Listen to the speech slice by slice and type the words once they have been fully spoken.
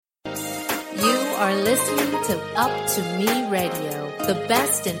are listening to Up to Me Radio, the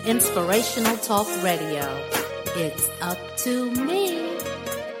best in inspirational talk radio. It's up to me.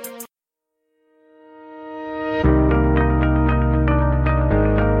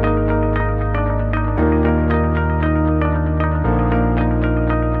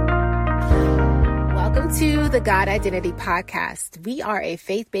 To the God Identity Podcast. We are a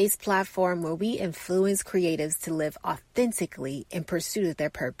faith-based platform where we influence creatives to live authentically in pursuit of their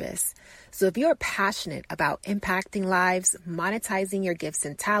purpose. So if you're passionate about impacting lives, monetizing your gifts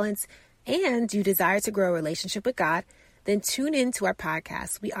and talents, and you desire to grow a relationship with God, then tune in to our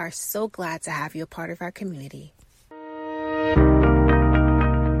podcast. We are so glad to have you a part of our community.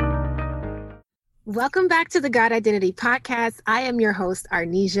 Welcome back to the God Identity Podcast. I am your host,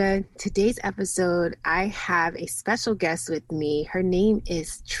 Arnesjah. Today's episode, I have a special guest with me. Her name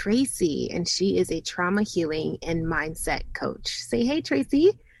is Tracey, and she is a trauma healing and mindset coach. Say hey,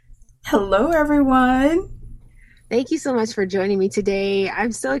 Tracey. Hello, everyone. Thank you so much for joining me today.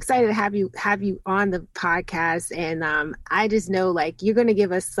 I'm so excited to have you on the podcast, and I just know like you're going to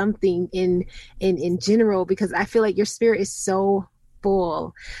give us something in general, because I feel like your spirit is so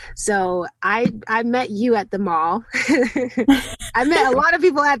full. So I met you at the mall. I met a lot of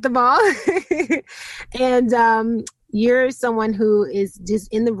people at the mall. And you're someone who is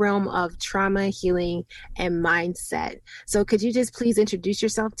just in the realm of trauma healing and mindset. So could you just please introduce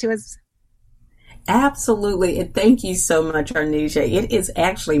yourself to us? Absolutely. And thank you so much, Arnesjah. It is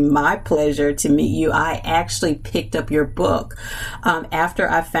actually my pleasure to meet you. I actually picked up your book after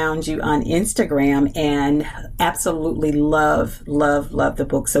I found you on Instagram, and absolutely love the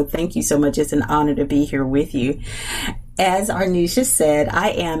book. So thank you so much. It's an honor to be here with you. As Arnesjah said, I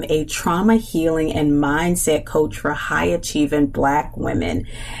am a trauma healing and mindset coach for high achieving Black women.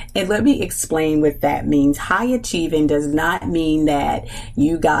 And let me explain what that means. High achieving does not mean that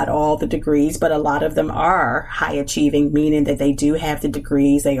you got all the degrees, but a lot of them are high achieving, meaning that they do have the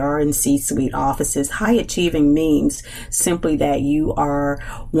degrees. They are in C-suite offices. High achieving means simply that you are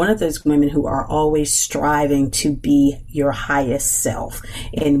one of those women who are always striving to be your highest self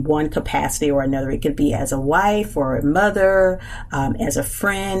in one capacity or another. It could be as a wife or a mother, as a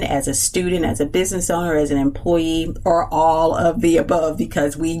friend, as a student, as a business owner, as an employee, or all of the above,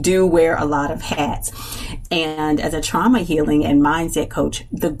 because we do wear a lot of hats. And as a trauma healing and mindset coach,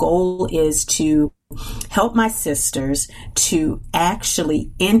 the goal is to help my sisters to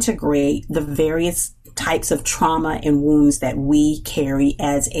actually integrate the various types of trauma and wounds that we carry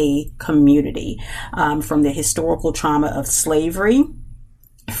as a community, from the historical trauma of slavery,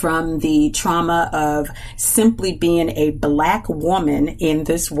 from the trauma of simply being a Black woman in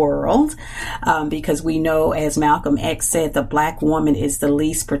this world, because we know, as Malcolm X said, the Black woman is the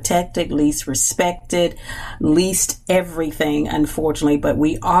least protected, least respected, least everything, unfortunately, but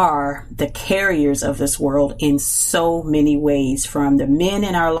we are the carriers of this world in so many ways, from the men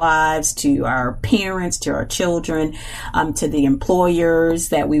in our lives to our parents, to our children, to the employers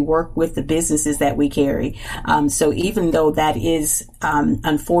that we work with, the businesses that we carry. So even though that is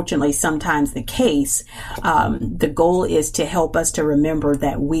unfortunately sometimes the case, the goal is to help us to remember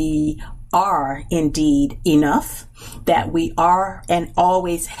that we are indeed enough, that we are and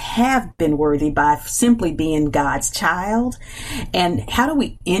always have been worthy by simply being God's child. And how do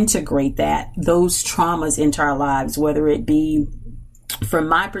we integrate those traumas into our lives, whether it be for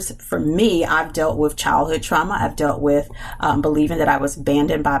me, I've dealt with childhood trauma. I've dealt with believing that I was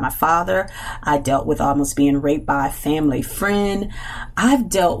abandoned by my father. I dealt with almost being raped by a family friend. I've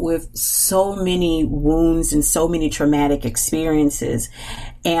dealt with so many wounds and so many traumatic experiences.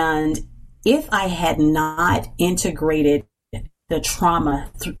 And if I had not integrated the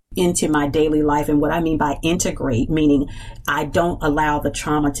trauma into my daily life, and what I mean by integrate, meaning I don't allow the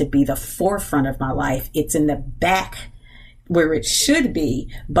trauma to be the forefront of my life. It's in the back where it should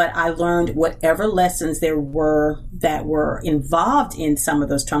be, but I learned whatever lessons there were that were involved in some of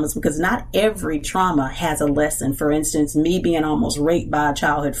those traumas, because not every trauma has a lesson. For instance, me being almost raped by a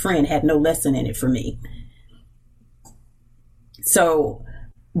childhood friend had no lesson in it for me. So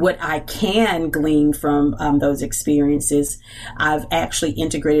what I can glean from those experiences, I've actually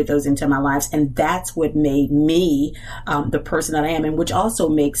integrated those into my lives. And that's what made me the person that I am, and which also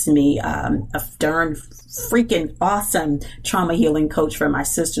makes me a darn freaking awesome trauma healing coach for my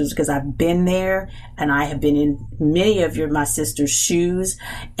sisters, because I've been there and I have been in many of my sisters' shoes,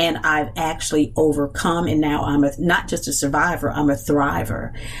 and I've actually overcome. And now I'm not just a survivor, I'm a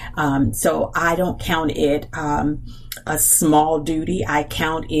thriver. So I don't count it a small duty. I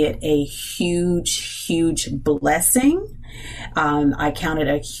count it a huge blessing I count it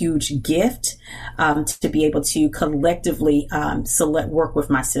a huge gift to be able to collectively work with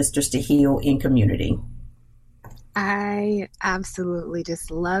my sisters to heal in community. I absolutely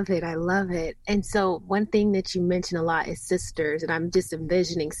just love it. I love it. And so one thing that you mention a lot is sisters, and I'm just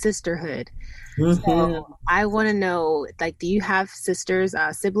envisioning sisterhood. Mm-hmm. So I want to know, like, do you have sisters,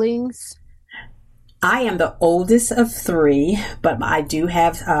 siblings? I am the oldest of 3, but I do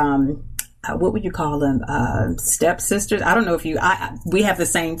have, what would you call them? Stepsisters. I don't know if we have the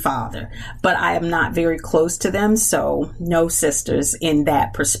same father, but I am not very close to them. So no sisters in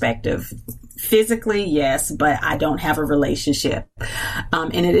that perspective. Physically, yes, but I don't have a relationship.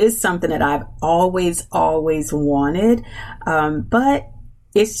 And it is something that I've always wanted. But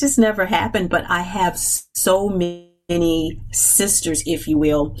it's just never happened. But I have so many sisters, if you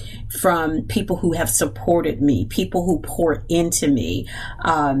will, from people who have supported me, people who pour into me,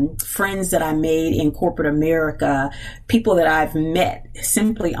 friends that I made in corporate America, people that I've met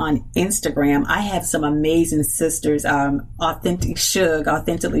simply on Instagram. I have some amazing sisters,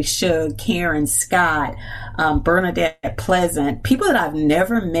 Authentically Shug, Karen Scott, Bernadette Pleasant, people that I've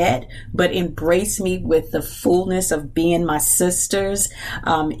never met, but embrace me with the fullness of being my sisters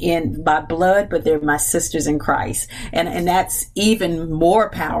in by blood, but they're my sisters in Christ. And that's even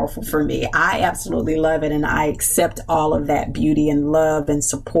more powerful for me. I absolutely love it. And I accept all of that beauty and love and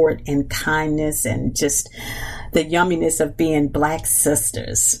support and kindness and just the yumminess of being Black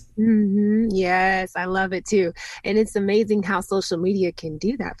sisters. Mm-hmm. Yes, I love it too. And it's amazing how social media can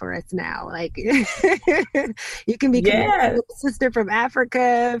do that for us now. Like you can be connected with a sister from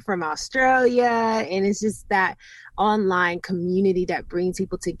Africa, from Australia, and it's just that online community that brings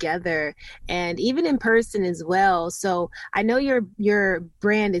people together, and even in person as well. So I know your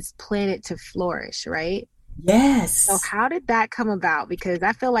brand is Planet to Flourish, right? Yes. So how did that come about? Because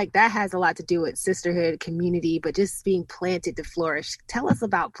I feel like that has a lot to do with sisterhood, community, but just being planted to flourish. Tell us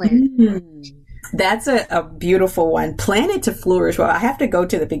about Planet to Flourish. That's a beautiful one. Planet to Flourish. Well, I have to go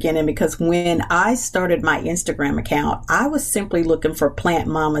to the beginning because when I started my Instagram account, I was simply looking for plant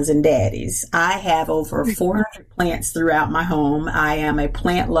mamas and daddies. I have over 400 plants throughout my home. I am a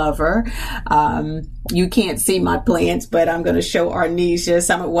plant lover. You can't see my plants, but I'm going to show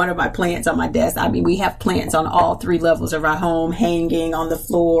Arnesjah one of my plants on my desk. I mean, we have plants on all 3 levels of our home, hanging on the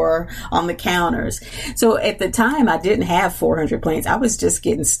floor, on the counters. So at the time, I didn't have 400 plants. I was just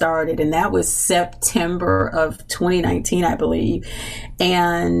getting started, and that was September of 2019, I believe.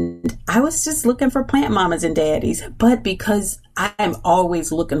 And I was just looking for plant mamas and daddies, but because I'm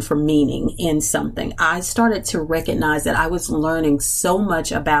always looking for meaning in something, I started to recognize that I was learning so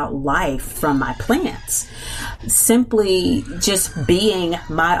much about life from my plants. Simply just being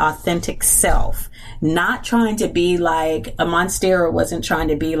my authentic self, not trying to be like a Monstera, wasn't trying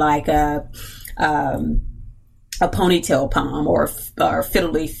to be like a ponytail palm or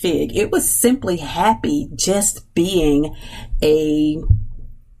fiddly fig. It was simply happy just being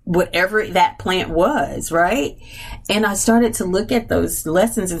whatever that plant was, right? And I started to look at those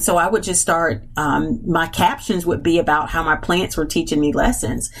lessons. And so I would just start, my captions would be about how my plants were teaching me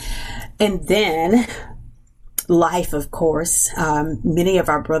lessons. And then life, of course, many of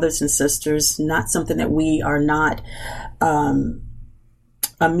our brothers and sisters, not something that we are not,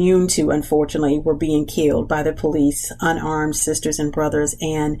 immune to, unfortunately, were being killed by the police, unarmed sisters and brothers.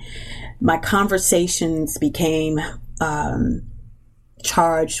 And my conversations became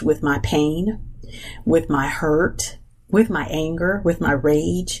charged with my pain, with my hurt, with my anger, with my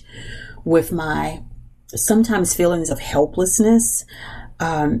rage, with my sometimes feelings of helplessness.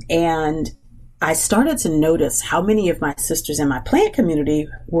 And I started to notice how many of my sisters in my plant community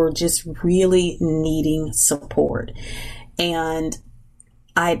were just really needing support. And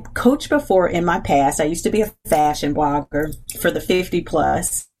I coached before in my past. I used to be a fashion blogger for the 50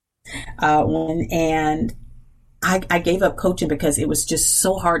 plus and I gave up coaching because it was just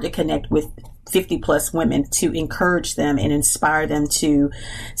so hard to connect with 50 plus women, to encourage them and inspire them to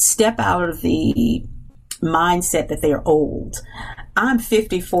step out of the mindset that they're old. I'm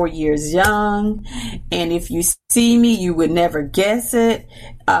 54 years young, and if you see me, you would never guess it.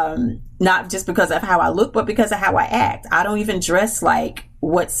 Not just because of how I look, but because of how I act. I don't even dress like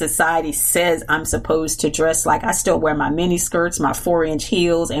what society says I'm supposed to dress like. I still wear my mini skirts, my 4-inch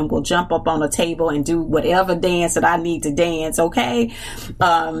heels, and will jump up on a table and do whatever dance that I need to dance. Okay.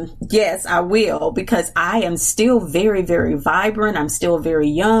 Yes, I will, because I am still very, very vibrant. I'm still very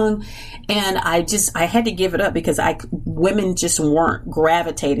young. And I had to give it up because women just weren't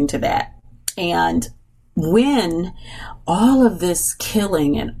gravitating to that. And when all of this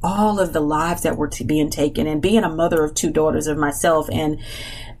killing and all of the lives that were being taken, and being a mother of 2 daughters of myself, and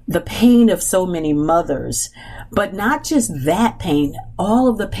the pain of so many mothers, but not just that pain, all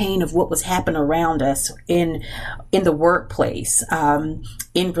of the pain of what was happening around us in the workplace,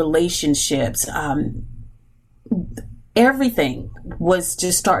 in relationships, everything was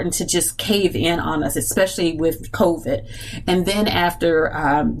just starting to just cave in on us, especially with COVID. And then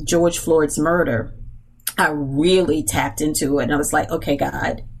after George Floyd's murder, I really tapped into it, and I was like, okay,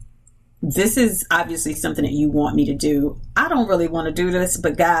 God, this is obviously something that you want me to do. I don't really want to do this,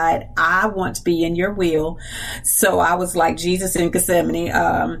 but God, I want to be in your will. So I was like Jesus in Gethsemane.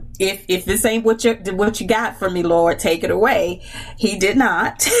 If this ain't what you got for me, Lord, take it away. He did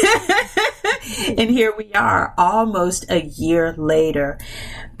not. And here we are almost a year later.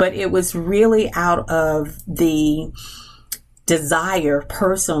 But it was really out of the desire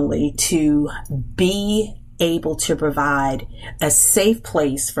personally to be able to provide a safe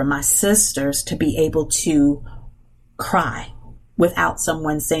place for my sisters to be able to cry without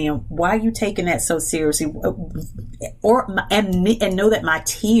someone saying, why are you taking that so seriously? And know that my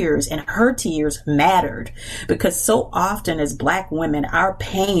tears and her tears mattered, because so often as Black women, our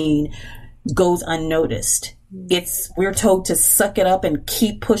pain goes unnoticed. We're told to suck it up and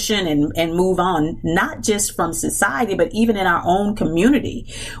keep pushing and move on, not just from society, but even in our own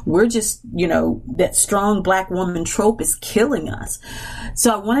community. We're just, that strong Black woman trope is killing us.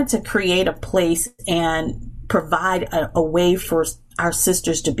 So I wanted to create a place and provide a way for our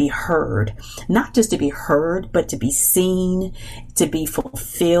sisters to be heard, not just to be heard, but to be seen, to be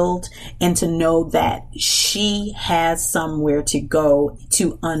fulfilled, and to know that she has somewhere to go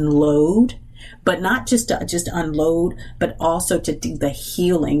to unload. But not just to unload, but also to do the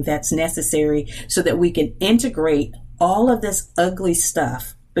healing that's necessary so that we can integrate all of this ugly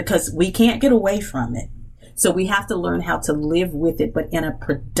stuff, because we can't get away from it. So we have to learn how to live with it, but in a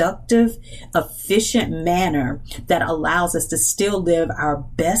productive, efficient manner that allows us to still live our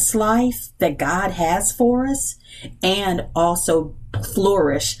best life that God has for us, and also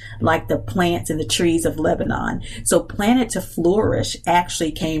flourish like the plants and the trees of Lebanon. So planted to flourish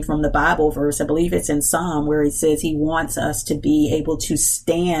actually came from the Bible verse. I believe it's in Psalm, where he says he wants us to be able to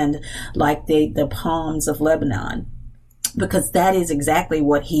stand like the palms of Lebanon, because that is exactly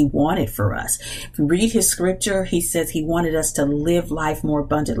what he wanted for us. If you read his scripture, he says he wanted us to live life more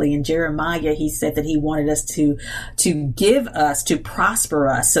abundantly. In Jeremiah, he said that he wanted us to prosper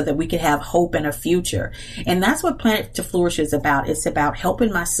us so that we could have hope and a future. And that's what Planet to Flourish is about. It's about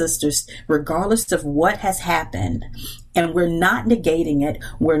helping my sisters, regardless of what has happened. And we're not negating it.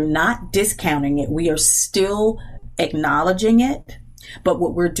 We're not discounting it. We are still acknowledging it. But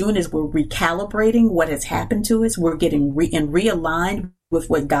what we're doing is we're recalibrating what has happened to us. We're getting realigned with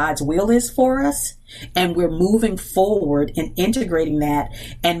what God's will is for us. And we're moving forward and integrating that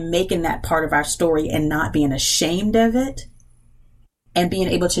and making that part of our story, and not being ashamed of it, and being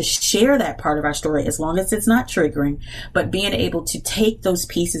able to share that part of our story, as long as it's not triggering, but being able to take those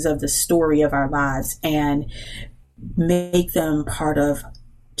pieces of the story of our lives and make them part of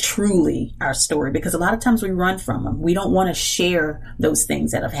truly our story, because a lot of times we run from them. We don't want to share those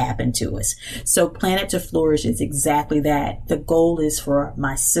things that have happened to us. So Planet to Flourish is exactly that. The goal is for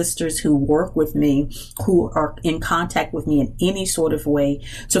my sisters who work with me, who are in contact with me in any sort of way,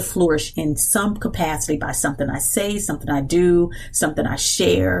 to flourish in some capacity by something I say, something I do, something I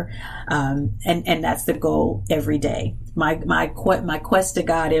share. And that's the goal every day. My quest to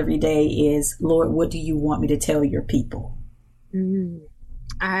God every day is, Lord, what do you want me to tell your people?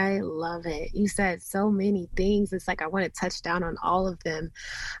 I love it. You said so many things. It's like I want to touch down on all of them.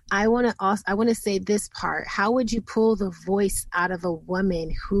 I want to say this part. How would you pull the voice out of a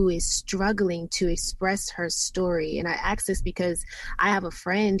woman who is struggling to express her story? And I ask this because I have a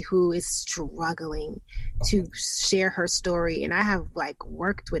friend who is struggling to share her story, and I have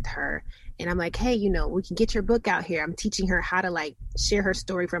worked with her. And I'm like, hey, we can get your book out here. I'm teaching her how to share her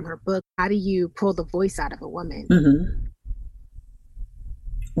story from her book. How do you pull the voice out of a woman? Mm-hmm.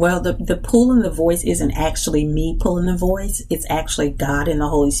 Well, the pulling the voice isn't actually me pulling the voice. It's actually God and the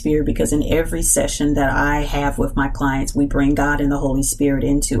Holy Spirit, because in every session that I have with my clients, we bring God and the Holy Spirit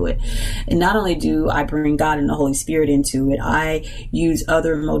into it. And not only do I bring God and the Holy Spirit into it, I use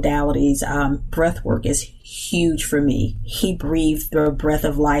other modalities. Breath work is huge for me. He breathed the breath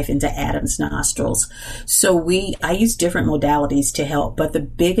of life into Adam's nostrils. So I use different modalities to help. But the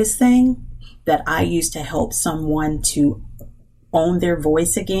biggest thing that I use to help someone to own their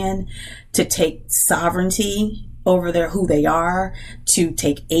voice again, to take sovereignty over who they are, to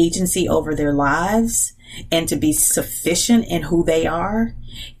take agency over their lives, and to be sufficient in who they are,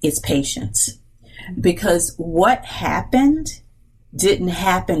 is patience. Because what happened didn't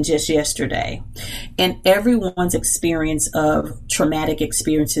happen just yesterday. And everyone's experience of traumatic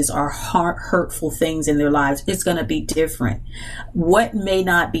experiences or hurtful things in their lives is going to be different. What may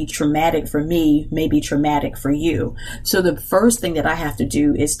not be traumatic for me may be traumatic for you. So the first thing that I have to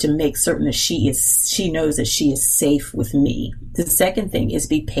do is to make certain that she knows that she is safe with me. The second thing is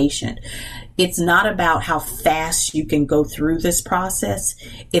be patient. It's not about how fast you can go through this process.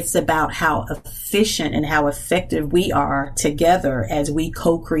 It's about how efficient and how effective we are together as we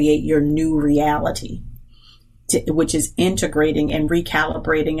co-create your new reality, which is integrating and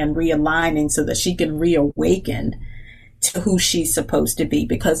recalibrating and realigning so that she can reawaken to who she's supposed to be.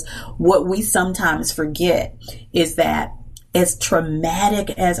 Because what we sometimes forget is that as traumatic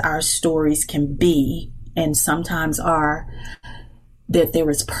as our stories can be, and sometimes are, that there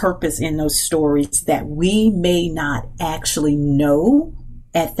is purpose in those stories that we may not actually know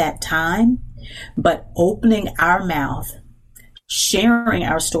at that time, but opening our mouth, sharing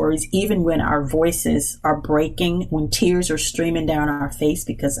our stories, even when our voices are breaking, when tears are streaming down our face,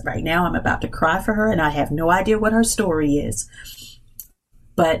 because right now I'm about to cry for her and I have no idea what her story is.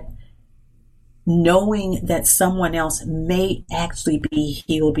 But knowing that someone else may actually be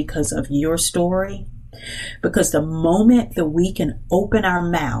healed because of your story. Because the moment that we can open our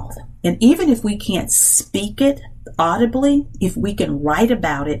mouth, and even if we can't speak it audibly, if we can write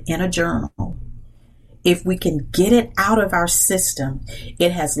about it in a journal, if we can get it out of our system,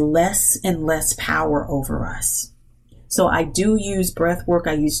 it has less and less power over us. So I do use breath work.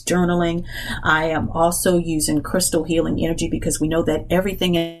 I use journaling. I am also using crystal healing energy, because we know that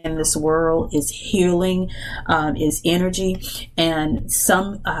everything in this world is healing, is energy. And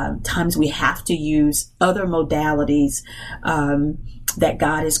sometimes we have to use other modalities that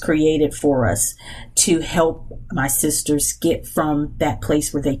God has created for us to help my sisters get from that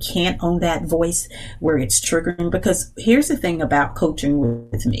place where they can't own that voice, where it's triggering. Because here's the thing about coaching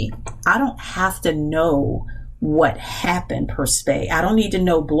with me. I don't have to know what happened per se. I don't need to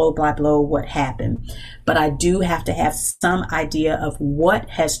know blow by blow what happened, but I do have to have some idea of what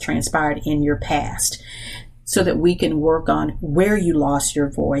has transpired in your past so that we can work on where you lost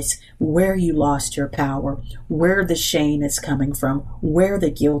your voice, where you lost your power, where the shame is coming from, where the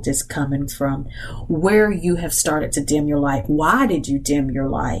guilt is coming from, where you have started to dim your light. Why did you dim your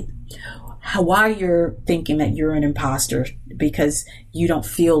light? Why you're thinking that you're an imposter because you don't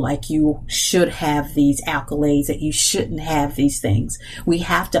feel like you should have these accolades, that you shouldn't have these things. We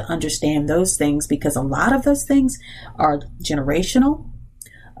have to understand those things, because a lot of those things are generational.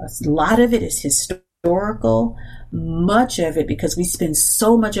 A lot of it is historical. Much of it, because we spend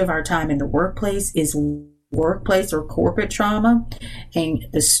so much of our time in the workplace, is workplace or corporate trauma. And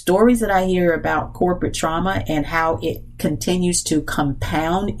the stories that I hear about corporate trauma and how it continues to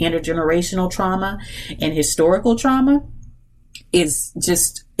compound intergenerational trauma and historical trauma is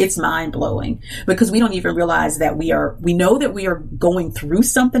just, it's mind blowing, because we don't even realize that we know that we are going through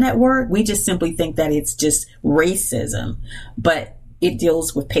something at work. We just simply think that it's just racism, but it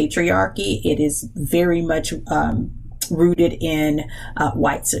deals with patriarchy. It is very much rooted in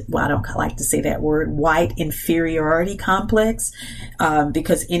white inferiority complex,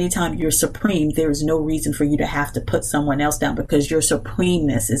 because anytime you're supreme, there's no reason for you to have to put someone else down, because your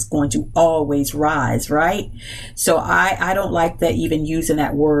supremeness is going to always rise, right? So I don't like that, even using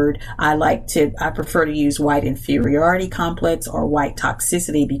that word. I prefer to use white inferiority complex or white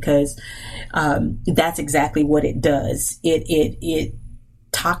toxicity, because that's exactly what it does. It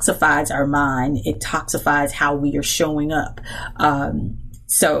toxifies our mind. It toxifies how we are showing up.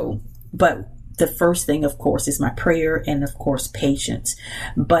 But the first thing, of course, is my prayer and, of course, patience.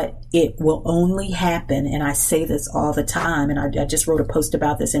 But it will only happen, and I say this all the time, and I just wrote a post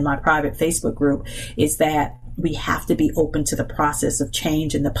about this in my private Facebook group, is that we have to be open to the process of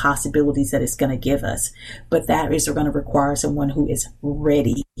change and the possibilities that it's going to give us. But that is going to require someone who is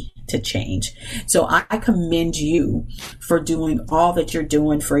ready to change. So I commend you for doing all that you're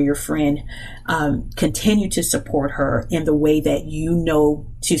doing for your friend. Continue to support her in the way that you know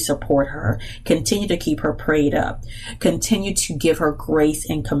to support her. Continue to keep her prayed up. Continue to give her grace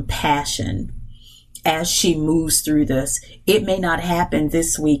and compassion as she moves through this. It may not happen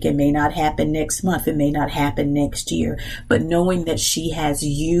this week. It may not happen next month. It may not happen next year. But knowing that she has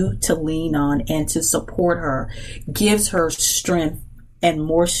you to lean on and to support her gives her strength and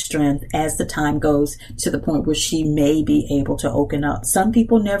more strength as the time goes, to the point where she may be able to open up. Some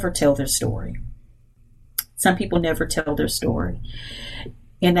people never tell their story.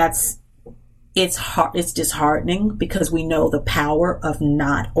 And it's disheartening, because we know the power of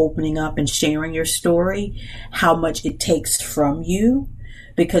not opening up and sharing your story, how much it takes from you.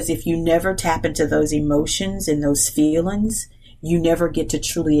 Because if you never tap into those emotions and those feelings, you never get to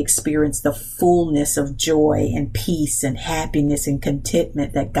truly experience the fullness of joy and peace and happiness and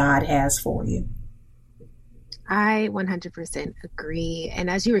contentment that God has for you. I 100% agree. And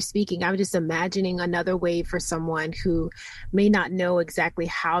as you were speaking, I was just imagining another way for someone who may not know exactly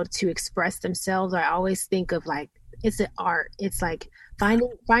how to express themselves. I always think of like, it's an art. It's like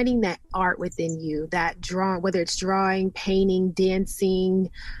finding that art within you, that drawing, whether it's drawing, painting, dancing,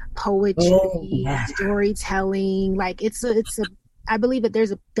 poetry, storytelling. Like I believe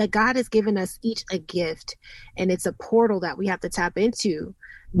that that God has given us each a gift, and it's a portal that we have to tap into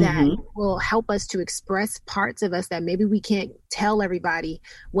that will help us to express parts of us that maybe we can't tell everybody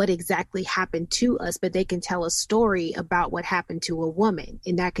what exactly happened to us, but they can tell a story about what happened to a woman.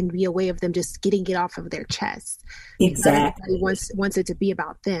 And that can be a way of them just getting it off of their chest. Exactly. Not everybody wants it to be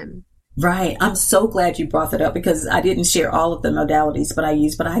about them. Right. I'm so glad you brought that up because I didn't share all of the modalities, but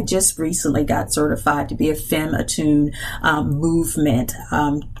I just recently got certified to be a Femme Attune movement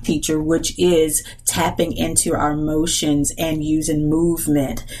teacher, which is tapping into our emotions and using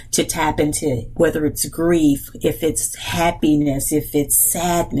movement to tap into whether it's grief, if it's happiness, if it's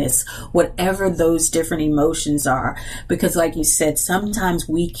sadness, whatever those different emotions are. Because like you said, sometimes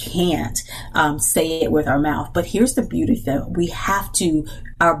we can't say it with our mouth. But here's the beauty thing.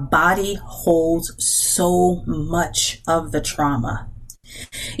 Our body holds so much of the trauma.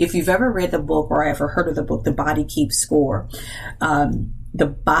 If you've ever read the book or ever heard of the book, The Body Keeps Score, the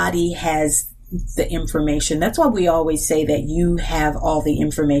body has the information. That's why we always say that you have all the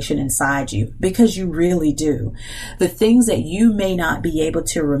information inside you, because you really do. The things that you may not be able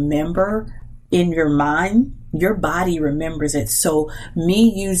to remember in your mind, your body remembers it. So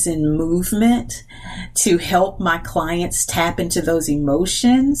me using movement to help my clients tap into those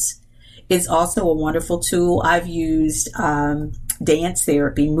emotions is also a wonderful tool. I've used dance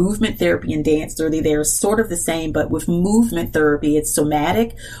therapy, movement therapy and dance therapy. They're sort of the same, but with movement therapy, it's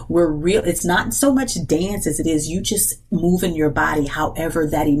somatic. It's not so much dance as it is you just moving your body however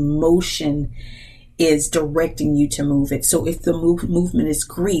that emotion is directing you to move it. So if the movement is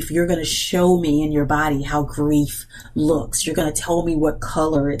grief, you're going to show me in your body how grief looks. You're going to tell me what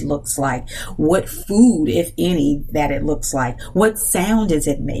color it looks like, what food, if any, that it looks like, what sound is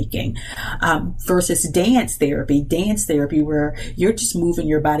it making, versus dance therapy where you're just moving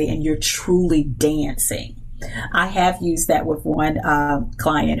your body and you're truly dancing. I have used that with one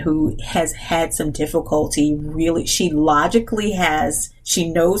client who has had some difficulty. Really, she knows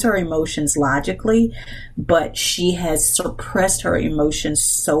her emotions logically, but she has suppressed her emotions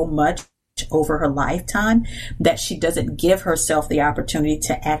so much over her lifetime that she doesn't give herself the opportunity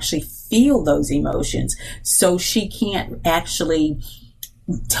to actually feel those emotions. So she can't actually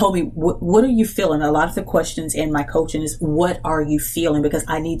tell me, what are you feeling? A lot of the questions in my coaching is, what are you feeling? Because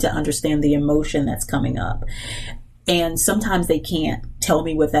I need to understand the emotion that's coming up. And sometimes they can't tell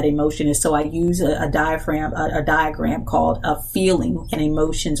me what that emotion is. So I use a diagram called a feeling and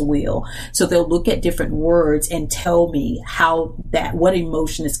emotions wheel. So they'll look at different words and tell me what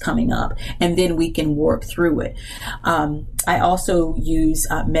emotion is coming up. And then we can work through it. I also use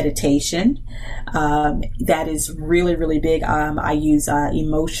meditation. That is really, really big. I use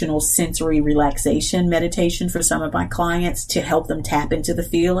emotional sensory relaxation meditation for some of my clients to help them tap into the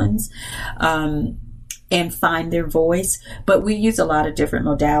feelings. And find their voice. But we use a lot of different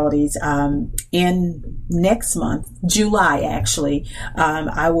modalities. In next month, July actually,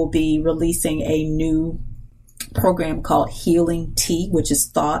 I will be releasing a new program called Healing Tea, which is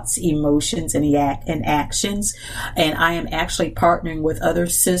thoughts, emotions, and actions. And I am actually partnering with other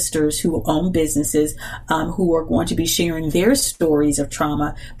sisters who own businesses who are going to be sharing their stories of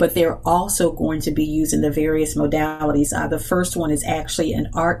trauma, but they're also going to be using the various modalities. The first one is actually an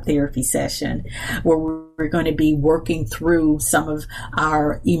art therapy session where we're going to be working through some of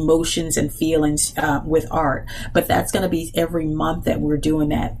our emotions and feelings with art. But that's going to be every month that we're doing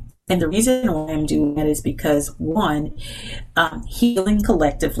that. And the reason why I'm doing that is because, one, healing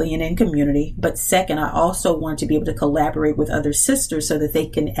collectively and in community. But second, I also want to be able to collaborate with other sisters so that they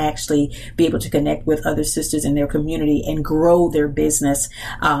can actually be able to connect with other sisters in their community and grow their business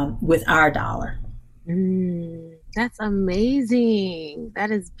with our dollar. That's amazing. That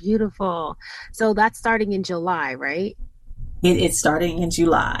is beautiful. So that's starting in July, right? It's starting in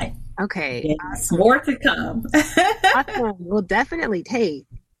July. Okay. Yes, awesome. More to come. Awesome. Well, definitely. Hey,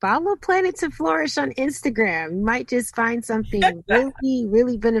 follow Planet to Flourish on Instagram. You might just find something really,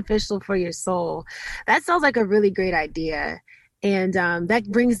 really beneficial for your soul. That sounds like a really great idea. And that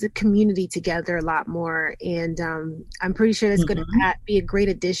brings the community together a lot more. And I'm pretty sure that's going to be a great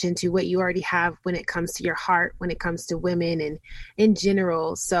addition to what you already have when it comes to your heart, when it comes to women and in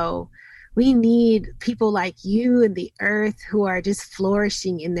general. So we need people like you in the earth who are just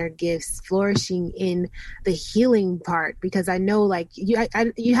flourishing in their gifts, flourishing in the healing part, because I know like you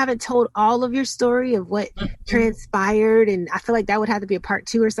haven't told all of your story of what transpired, and I feel like that would have to be a part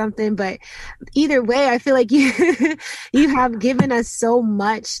 2 or something, but either way, I feel like you you have given us so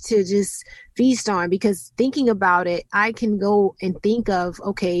much to just feast on, because thinking about it, I can go and think of,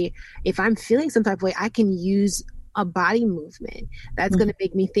 okay, if I'm feeling some type of way, I can use a body movement that's going to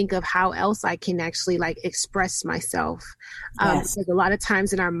make me think of how else I can actually like express myself. Yes. Because a lot of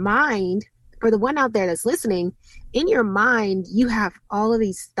times in our mind, for the one out there that's listening, in your mind, you have all of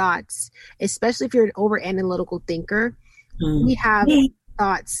these thoughts, especially if you're an over analytical thinker. We have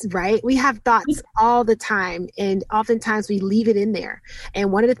thoughts, right? We have thoughts all the time, and oftentimes we leave it in there.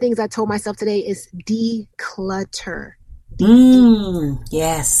 And one of the things I told myself today is declutter.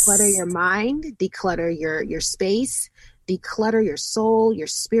 Yes. Declutter your mind, declutter your space, declutter your soul, your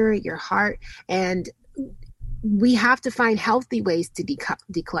spirit, your heart. And we have to find healthy ways to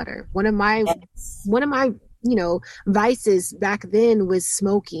declutter. One of my vices back then was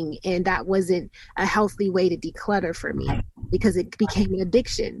smoking, and that wasn't a healthy way to declutter for me, because it became an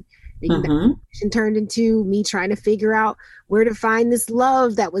addiction. Addiction turned into me trying to figure out where to find this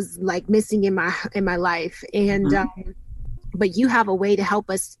love that was like missing in my life. And but you have a way to help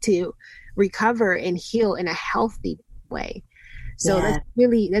us to recover and heal in a healthy way. So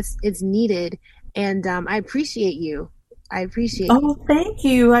it's needed. And I appreciate you. I appreciate you. Oh, thank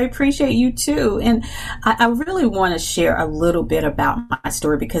you. I appreciate you too. And I really want to share a little bit about my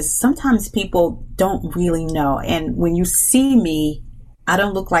story, because sometimes people don't really know. And when you see me, I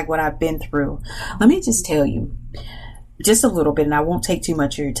don't look like what I've been through. Let me just tell you just a little bit, and I won't take too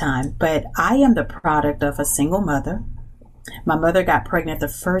much of your time, but I am the product of a single mother. My mother got pregnant the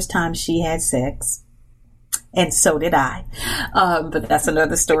first time she had sex, and so did I. But that's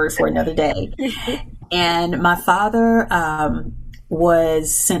another story for another day. And my father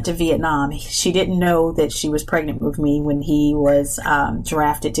was sent to Vietnam. She didn't know that she was pregnant with me when he was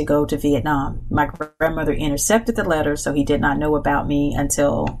drafted to go to Vietnam. My grandmother intercepted the letter, so he did not know about me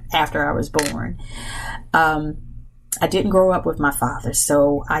until after I was born. I didn't grow up with my father,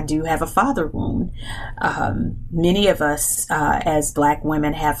 so I do have a father wound. Many of us as Black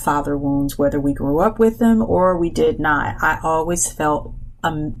women have father wounds, whether we grew up with them or we did not. I always felt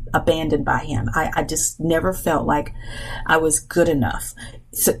abandoned by him. I just never felt like I was good enough.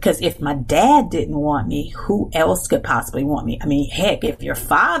 Because if my dad didn't want me, who else could possibly want me? I mean, heck, if your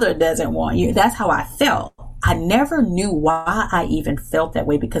father doesn't want you, that's how I felt. I never knew why I even felt that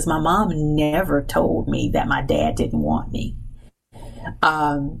way, because my mom never told me that my dad didn't want me.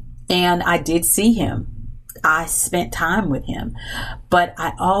 And I did see him. I spent time with him, but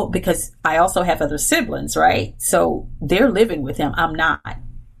because I also have other siblings, right? So they're living with him. I'm not,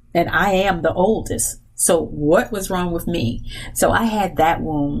 and I am the oldest. So what was wrong with me? So I had that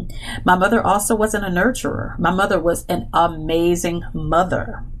wound. My mother also wasn't a nurturer. My mother was an amazing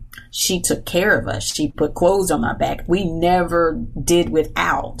mother. She took care of us. She put clothes on my back. We never did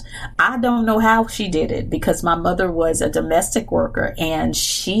without. I don't know how she did it, because my mother was a domestic worker, and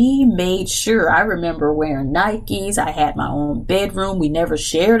she made sure. I remember wearing Nikes. I had my own bedroom. We never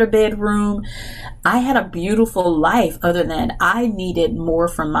shared a bedroom. I had a beautiful life, other than I needed more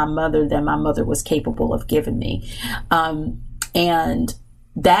from my mother than my mother was capable of giving me. And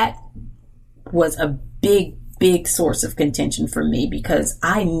that was a big source of contention for me, because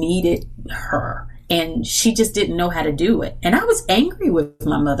I needed her and she just didn't know how to do it. And I was angry with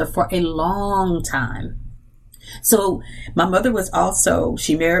my mother for a long time. So my mother was also,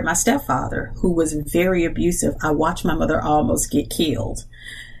 she married my stepfather, who was very abusive. I watched my mother almost get killed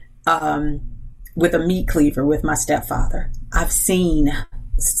with a meat cleaver with my stepfather. I've seen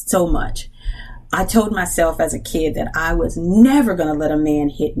so much. I told myself as a kid that I was never going to let a man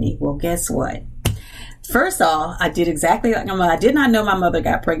hit me. Well, guess what? First off, I did exactly like my mother. I did not know my mother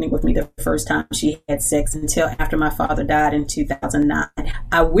got pregnant with me the first time she had sex until after my father died in 2009.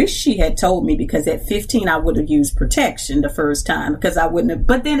 I wish she had told me, because at 15, I would have used protection the first time, because I wouldn't have.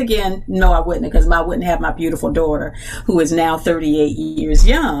 But then again, no, I wouldn't have, because I wouldn't have my beautiful daughter, who is now 38 years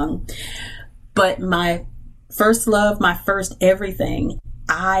young. But my first love, my first everything,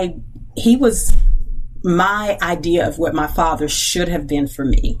 he was my idea of what my father should have been for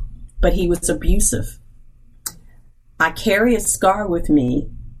me, but he was abusive. I carry a scar with me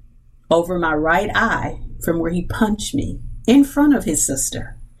over my right eye from where he punched me in front of his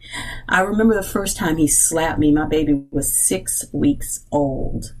sister. I remember the first time he slapped me, my baby was 6 weeks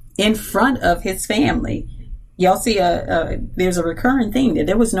old, in front of his family. Y'all see, there's a recurring thing there.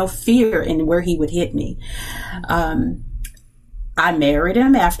 There was no fear in where he would hit me. I married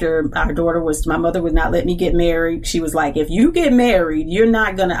him after my mother would not let me get married. She was like, if you get married,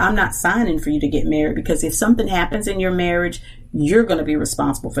 I'm not signing for you to get married, because if something happens in your marriage, you're going to be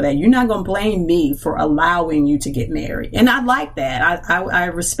responsible for that. You're not going to blame me for allowing you to get married. And I like that. I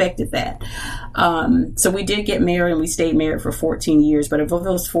respected that. So we did get married, and we stayed married for 14 years. But of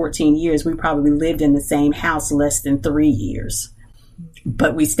those 14 years, we probably lived in the same house less than 3 years.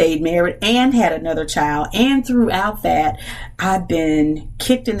 But we stayed married and had another child. And throughout that, I've been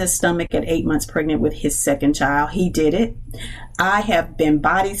kicked in the stomach at 8 months pregnant with his second child. He did it. I have been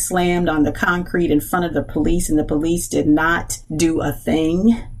body slammed on the concrete in front of the police, and the police did not do a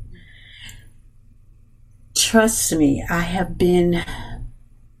thing. Trust me, I've been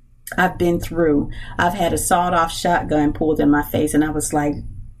through. I've had a sawed-off shotgun pulled in my face, and I was like,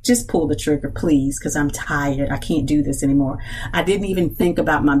 just pull the trigger, please, because I'm tired. I can't do this anymore. I didn't even think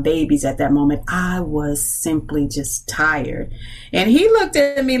about my babies at that moment. I was simply just tired. And he looked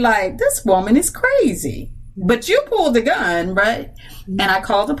at me like, this woman is crazy. But you pulled the gun, right? And I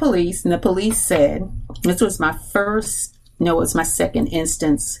called the police, and the police said, this was my second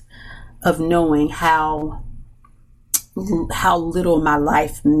instance of knowing how little my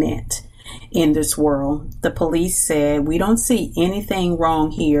life meant in this world. The police said, we don't see anything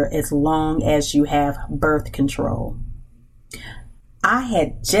wrong here as long as you have birth control. I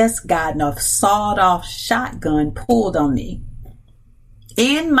had just gotten a sawed-off shotgun pulled on me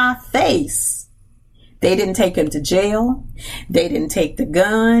in my face. They didn't take him to jail. They didn't take the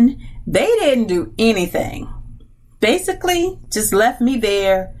gun. They didn't do anything. Basically, just left me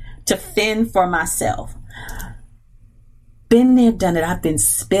there to fend for myself. Been there, done it. I've been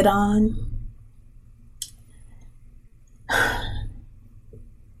spit on.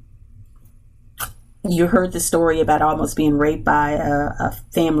 You heard the story about almost being raped by a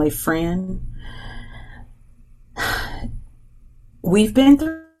family friend. We've been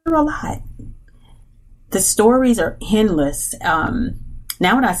through a lot. The stories are endless. Now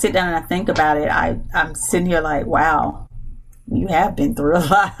when I sit down and I think about it, I'm sitting here like, wow, you have been through a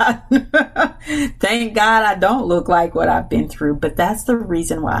lot. Thank God I don't look like what I've been through. But that's the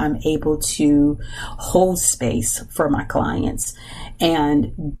reason why I'm able to hold space for my clients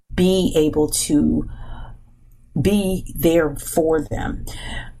and be able to be there for them.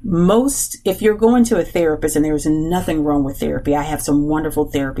 If you're going to a therapist, and there's nothing wrong with therapy, I have some wonderful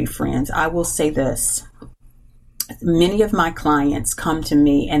therapy friends. I will say this. Many of my clients come to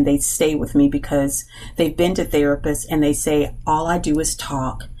me and they stay with me because they've been to therapists, and they say, all I do is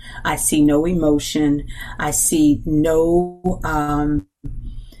talk. I see no emotion. I see no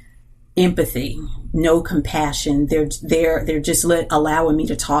empathy, no compassion. They're just allowing me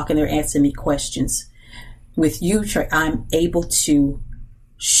to talk, and they're asking me questions. With you, Trey, I'm able to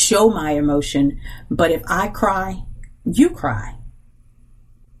show my emotion, but if I cry, you cry.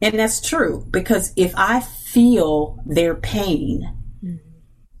 And that's true, because if I feel their pain,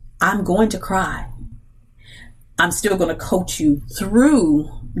 I'm going to cry. I'm still going to coach you through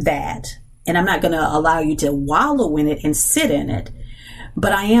that. And I'm not going to allow you to wallow in it and sit in it,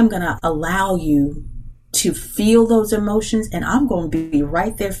 but I am going to allow you to feel those emotions. And I'm going to be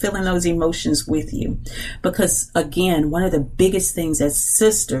right there feeling those emotions with you. Because again, one of the biggest things as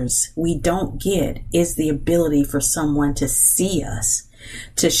sisters we don't get is the ability for someone to see us,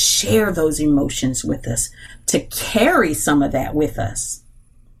 to share those emotions with us, to carry some of that with us,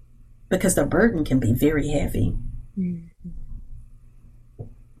 because the burden can be very heavy.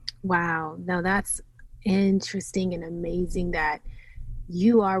 Wow. Now that's interesting and amazing that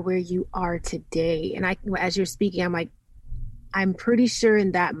you are where you are today. And as you're speaking, I'm like, I'm pretty sure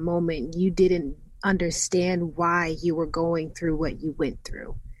in that moment you didn't understand why you were going through what you went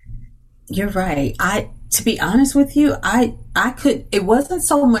through. You're right. To be honest with you, it wasn't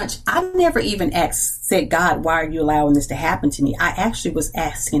so much, I never even said, God, why are you allowing this to happen to me? I actually was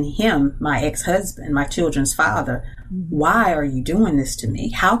asking him, my ex-husband, my children's father, why are you doing this to me?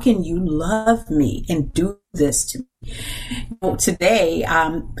 How can you love me and do this to me? Well, today,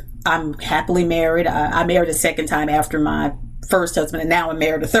 I'm happily married. I married a second time after my first husband, and now I'm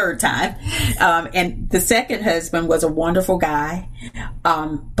married a third time. And the second husband was a wonderful guy.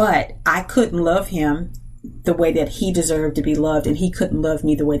 But I couldn't love him the way that he deserved to be loved, and he couldn't love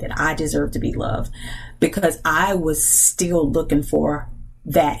me the way that I deserved to be loved, because I was still looking for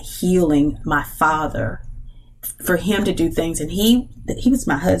that healing, my father, for him to do things. And he was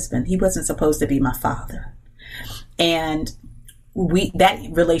my husband. He wasn't supposed to be my father. And that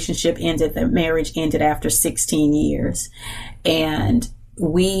relationship ended, the marriage ended after 16 years. And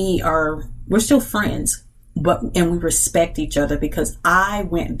we're still friends. and we respect each other, because I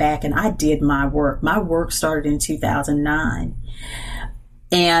went back and I did my work. My work started in 2009.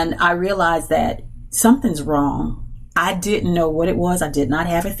 And I realized that something's wrong. I didn't know what it was. I did not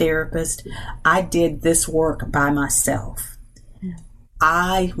have a therapist. I did this work by myself.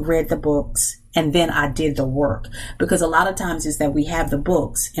 I read the books and then I did the work, because a lot of times is that we have the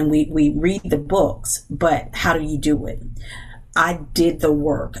books and we read the books, but how do you do it? I did the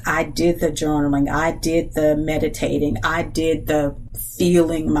work. I did the journaling. I did the meditating. I did the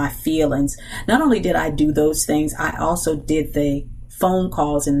feeling my feelings. Not only did I do those things, I also did the phone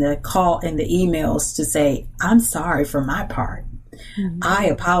calls and the emails to say, I'm sorry for my part. Mm-hmm. I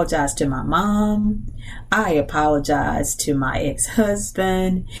apologize to my mom. I apologize to my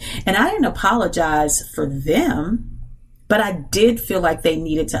ex-husband. And I didn't apologize for them, but I did feel like they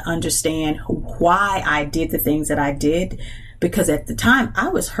needed to understand why I did the things that I did. Because at the time I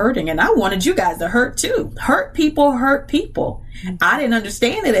was hurting and I wanted you guys to hurt too. Hurt people hurt people. Mm-hmm. I didn't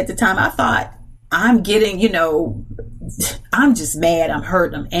understand it at the time. I thought, I'm getting, I'm just mad. I'm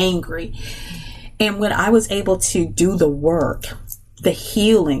hurt. I'm angry. And when I was able to do the work, the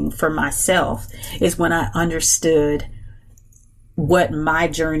healing for myself, is when I understood what my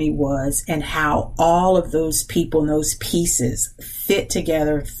journey was and how all of those people and those pieces fit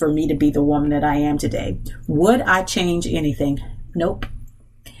together for me to be the woman that I am today. Would I change anything? Nope.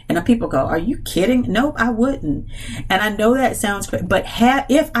 And people go, are you kidding? Nope, I wouldn't. And I know that sounds great, but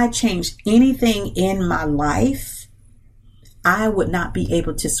if I changed anything in my life, I would not be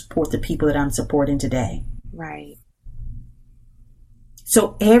able to support the people that I'm supporting today. Right.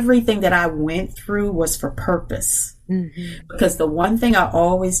 So everything that I went through was for purpose. Mm-hmm. Because the one thing I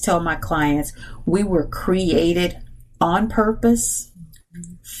always tell my clients, we were created on purpose,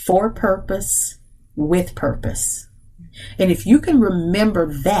 for purpose, with purpose. And if you can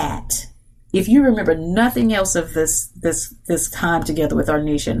remember that, if you remember nothing else of this time together with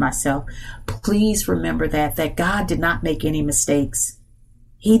Arnesjah and myself, please remember that God did not make any mistakes.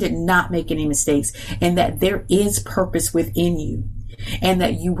 He did not make any mistakes, and that there is purpose within you, and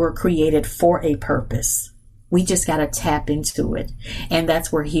that you were created for a purpose. We just got to tap into it. And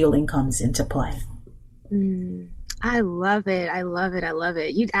that's where healing comes into play. I love it. I love it. I love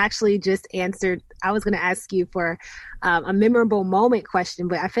it. You actually just answered. I was going to ask you for a memorable moment question,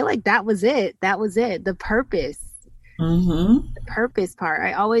 but I feel like that was it. That was it. The purpose. Mm-hmm. The purpose part.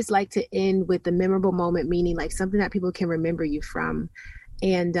 I always like to end with the memorable moment, meaning like something that people can remember you from.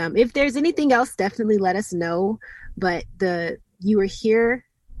 And if there's anything else, definitely let us know. But you were here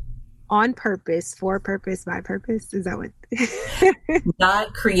on purpose, for purpose, by purpose. Is that what?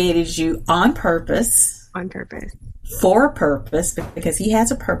 God created you on purpose. On purpose. For a purpose, because he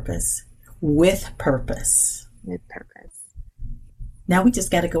has a purpose. With purpose. With purpose. Now we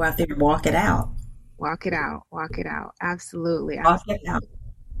just got to go out there and walk it out. Walk it out. Walk it out. Absolutely. Walk it out.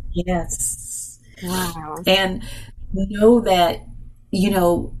 Yes. Wow. And know that,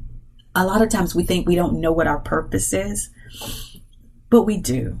 a lot of times we think we don't know what our purpose is, but we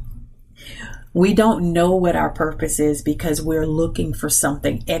do. We don't know what our purpose is because we're looking for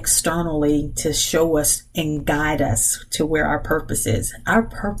something externally to show us and guide us to where our purpose is. Our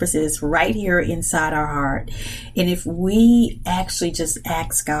purpose is right here inside our heart. And if we actually just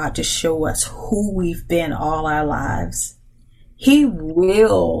ask God to show us who we've been all our lives, He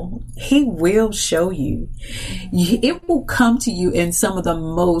will show you. It will come to you in some of the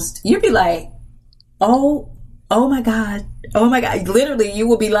most, you'll be like, oh my God. Oh my God. Literally, you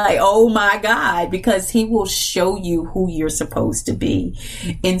will be like, oh my God, because he will show you who you're supposed to be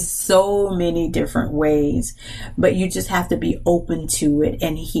in so many different ways. But you just have to be open to it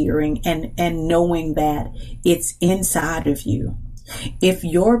and hearing and knowing that it's inside of you. If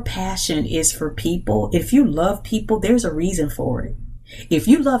your passion is for people, if you love people, there's a reason for it. If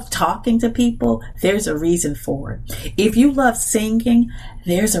you love talking to people, there's a reason for it. If you love singing,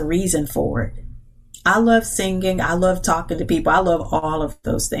 there's a reason for it. I love singing. I love talking to people. I love all of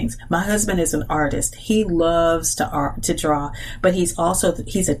those things. My husband is an artist. He loves to draw, but he's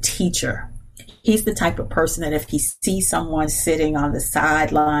a teacher. He's the type of person that if he sees someone sitting on the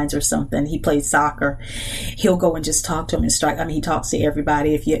sidelines or something, he plays soccer, he'll go and just talk to him and strike. I mean, he talks to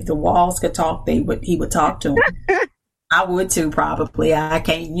everybody. If the walls could talk, he would talk to them. I would too, probably. I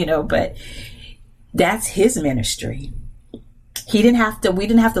can't, but that's his ministry. We didn't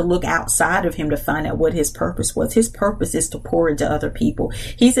have to look outside of him to find out what his purpose was. His purpose is to pour into other people.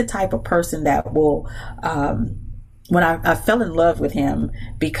 He's the type of person that will, when I fell in love with him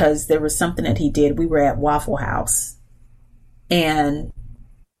because there was something that he did. We were at Waffle House and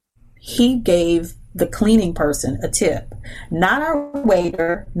he gave the cleaning person a tip, not our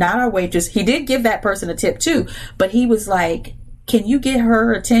waiter, not our waitress. He did give that person a tip too, but he was like, can you get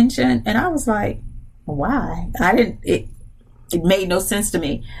her attention? And I was like, why? It made no sense to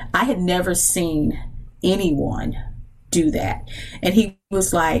me. I had never seen anyone do that. And he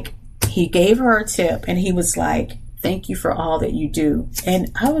was like, he gave her a tip and he was like, thank you for all that you do.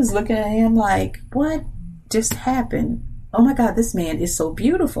 And I was looking at him like, what just happened? Oh my God, this man is so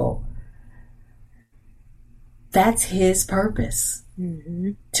beautiful. That's his purpose,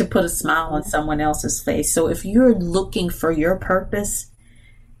 to put a smile on someone else's face. So if you're looking for your purpose,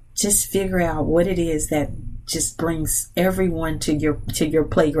 just figure out what it is that just brings everyone to your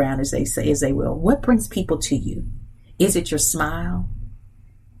playground, as they say, as they will. What brings people to you? Is it your smile?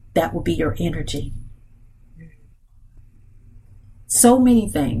 That will be your energy. So many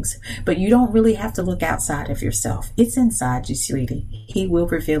things, but you don't really have to look outside of yourself. It's inside you, sweetie. He will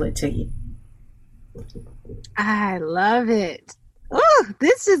reveal it to you. I love it. Oh,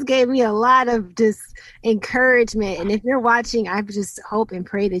 this just gave me a lot of just encouragement. And if you're watching, I just hope and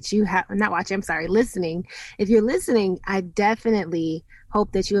pray that you have, not watching, I'm sorry, listening. If you're listening, I definitely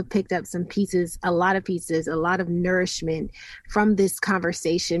hope that you have picked up some pieces, a lot of nourishment from this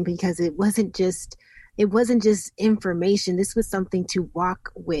conversation, because it wasn't just information. This was something to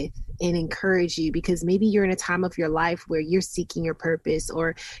walk with and encourage you, because maybe you're in a time of your life where you're seeking your purpose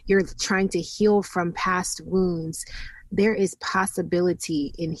or you're trying to heal from past wounds. There is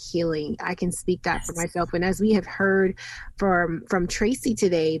possibility in healing. I can speak that for myself. And as we have heard from Tracey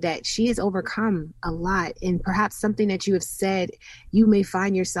today, that she has overcome a lot, and perhaps something that you have said, you may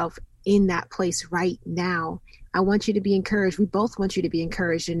find yourself in that place right now. I want you to be encouraged. We both want you to be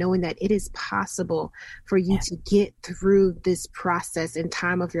encouraged in knowing that it is possible for you to get through this process and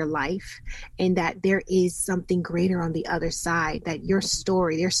time of your life, and that there is something greater on the other side, that your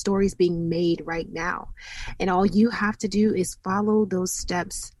story is being made right now. And all you have to do is follow those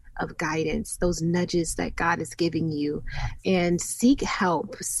steps of guidance, those nudges that God is giving you, and seek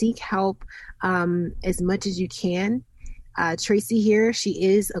help as much as you can. Tracey here, she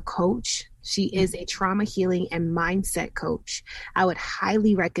is a coach. She is a trauma healing and mindset coach. I would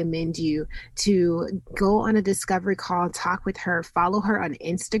highly recommend you to go on a discovery call, talk with her, follow her on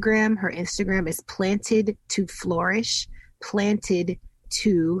Instagram. Her Instagram is Planted to Flourish, Planted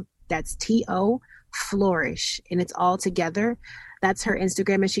to, that's T-O, Flourish, and it's all together. That's her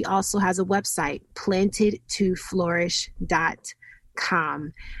Instagram. And she also has a website,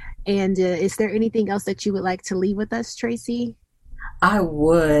 plantedtoflourish.com. And is there anything else that you would like to leave with us, Tracey? I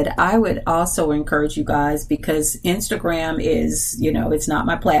would also encourage you guys, because Instagram is, it's not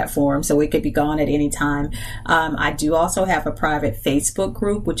my platform, so it could be gone at any time. I do also have a private Facebook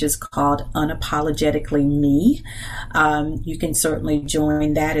group, which is called Unapologetically Me. You can certainly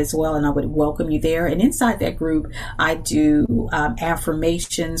join that as well, and I would welcome you there. And inside that group, I do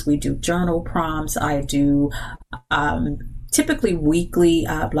affirmations, we do journal prompts, I do typically weekly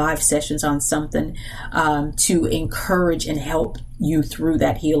live sessions on something to encourage and help you through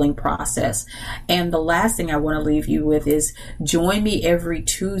that healing process. And the last thing I want to leave you with is join me every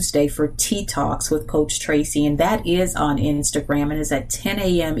Tuesday for Tea Talks with Coach Tracey, and that is on Instagram, and is at 10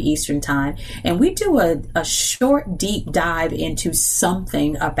 a.m. Eastern Time. And we do a short deep dive into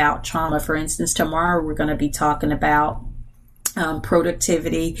something about trauma. For instance, tomorrow we're going to be talking about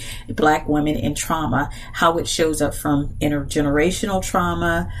productivity, Black women and trauma, how it shows up from intergenerational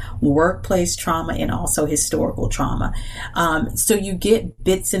trauma, workplace trauma, and also historical trauma. So you get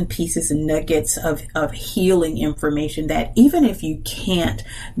bits and pieces and nuggets of healing information that even if you can't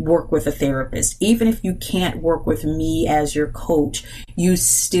work with a therapist, even if you can't work with me as your coach, you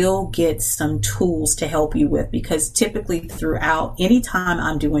still get some tools to help you with, because typically throughout, anytime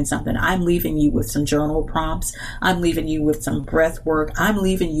I'm doing something, I'm leaving you with some journal prompts, I'm leaving you with some breath work, I'm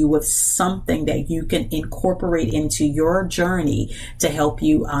leaving you with something that you can incorporate into your journey to help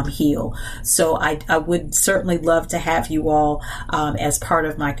you heal. So I would certainly love to have you all as part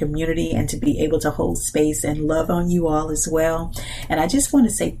of my community, and to be able to hold space and love on you all as well. And I just want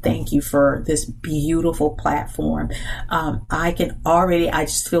to say thank you for this beautiful platform. I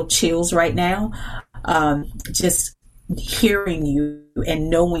just feel chills right now, just hearing you and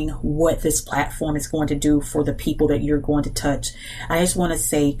knowing what this platform is going to do for the people that you're going to touch. I just want to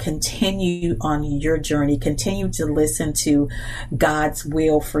say, continue on your journey, continue to listen to God's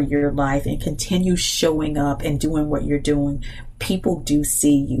will for your life, and continue showing up and doing what you're doing. People do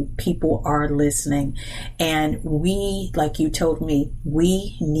see you. People are listening. And we, like you told me,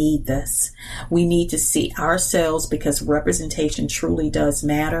 we need this. We need to see ourselves, because representation truly does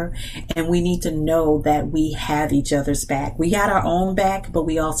matter. And we need to know that we have each other's back. We got our own back, but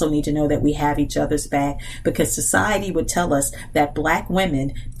we also need to know that we have each other's back, because society would tell us that Black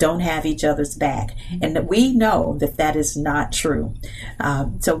women don't have each other's back. And that we know that that is not true.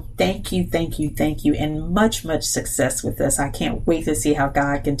 So thank you, and much, much success with this. I can't wait to see how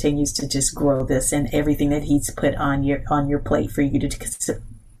God continues to just grow this and everything that He's put on your plate for you to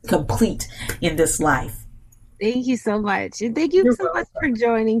complete in this life. Thank you so much. And thank you so much for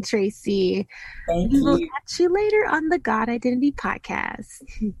joining, Tracey. Thank We will you. catch you later on the God Identity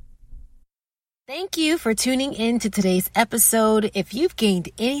Podcast. Thank you for tuning in to today's episode. If you've gained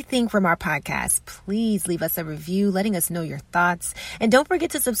anything from our podcast, please leave us a review letting us know your thoughts. And don't forget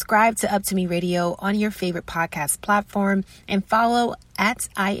to subscribe to Up to Me Radio on your favorite podcast platform and follow at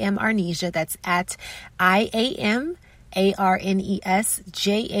I Am Arnesjah. That's at IAMARNESJAH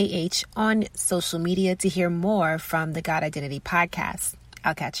on social media to hear more from the God Identity Podcast.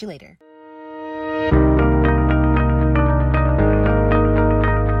 I'll catch you later.